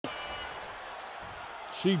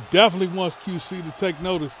She definitely wants QC to take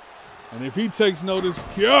notice. And if he takes notice,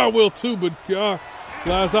 Kiara will too, but Kiara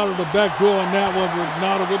flies out of the back door on that one.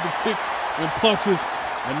 Renata with the kicks and punches.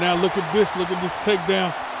 And now look at this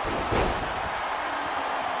takedown.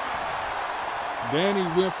 Danny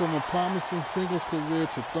went from a promising singles career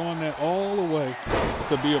to throwing that all away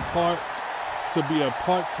to be a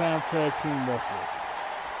part-time tag team wrestler.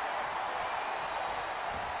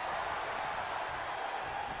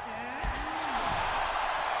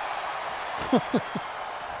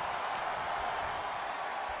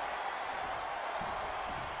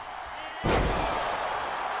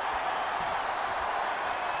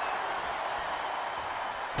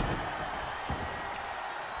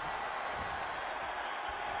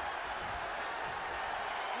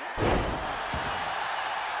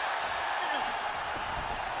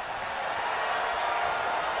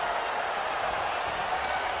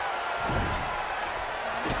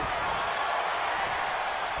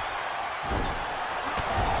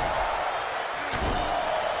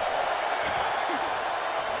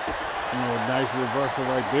 Nice reversal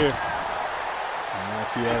right there. Now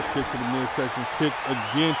Kiara kick to the midsection, kick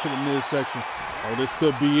again to the midsection. Oh, this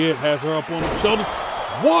could be it. Has her up on the shoulders.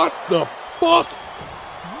 What the fuck?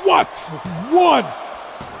 What? 1,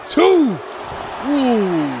 2.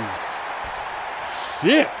 Ooh.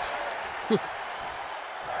 Shit.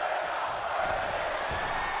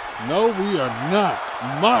 No, we are not.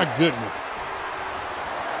 My goodness.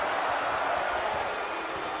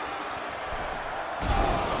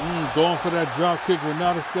 Going for that drop kick.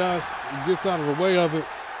 Renata Styles gets out of the way of it.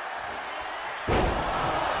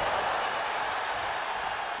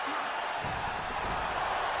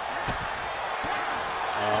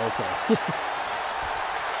 Oh, okay.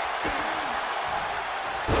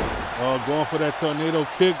 Going for that tornado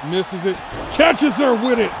kick. Misses it. Catches her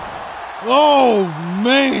with it. Oh,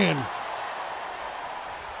 man.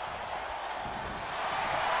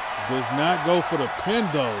 Does not go for the pin,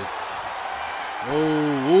 though.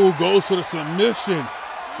 Oh, goes for the submission.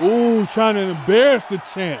 Oh, trying to embarrass the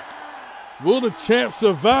champ. Will the champ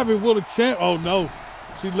survive it? Will the champ? Oh, no.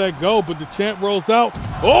 She let go, but the champ rolls out.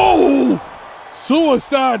 Oh,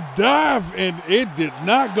 suicide dive, and it did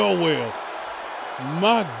not go well.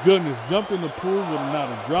 My goodness. Jumped in the pool with not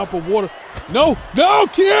a drop of water. No,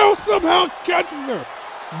 Kiara somehow catches her.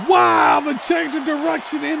 Wow, the change of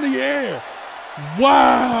direction in the air.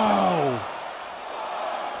 Wow.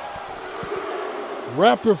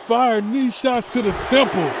 Rapid fire knee shots to the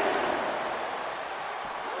temple.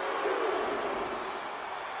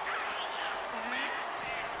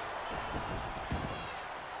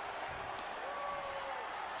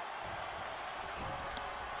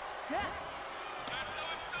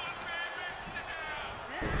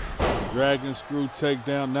 Dragon screw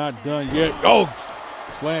takedown, not done yet. Oh,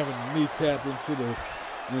 slamming the kneecap into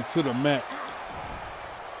the mat.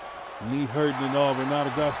 Knee hurting and all. Renata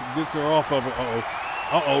gets her off of it.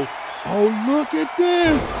 Uh-oh. Oh, look at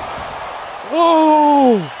this.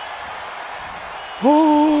 Oh.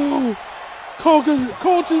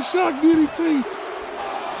 Culture shock DDT.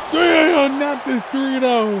 Not this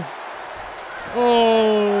 3-0.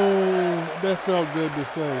 Oh, that felt good to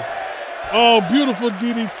say. Oh, beautiful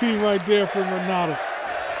DDT right there from Renata.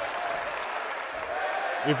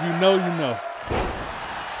 If you know, you know.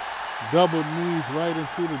 Double knees right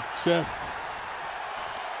into the chest.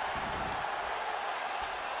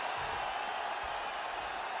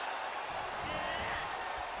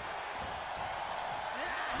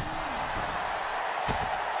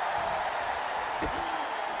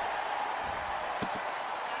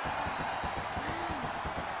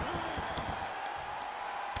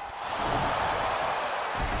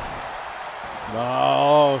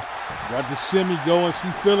 Oh, got the shimmy going.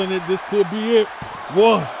 She's feeling it. This could be it.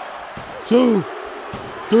 1, 2,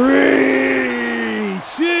 3.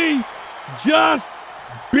 She just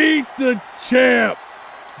beat the champ.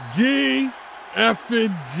 G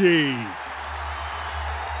effing G.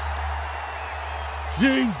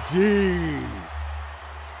 GG.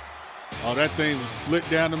 Oh, that thing was split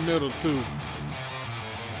down the middle too.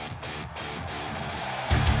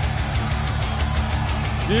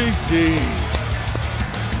 GG.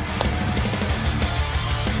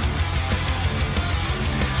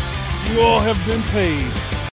 You all have been paid.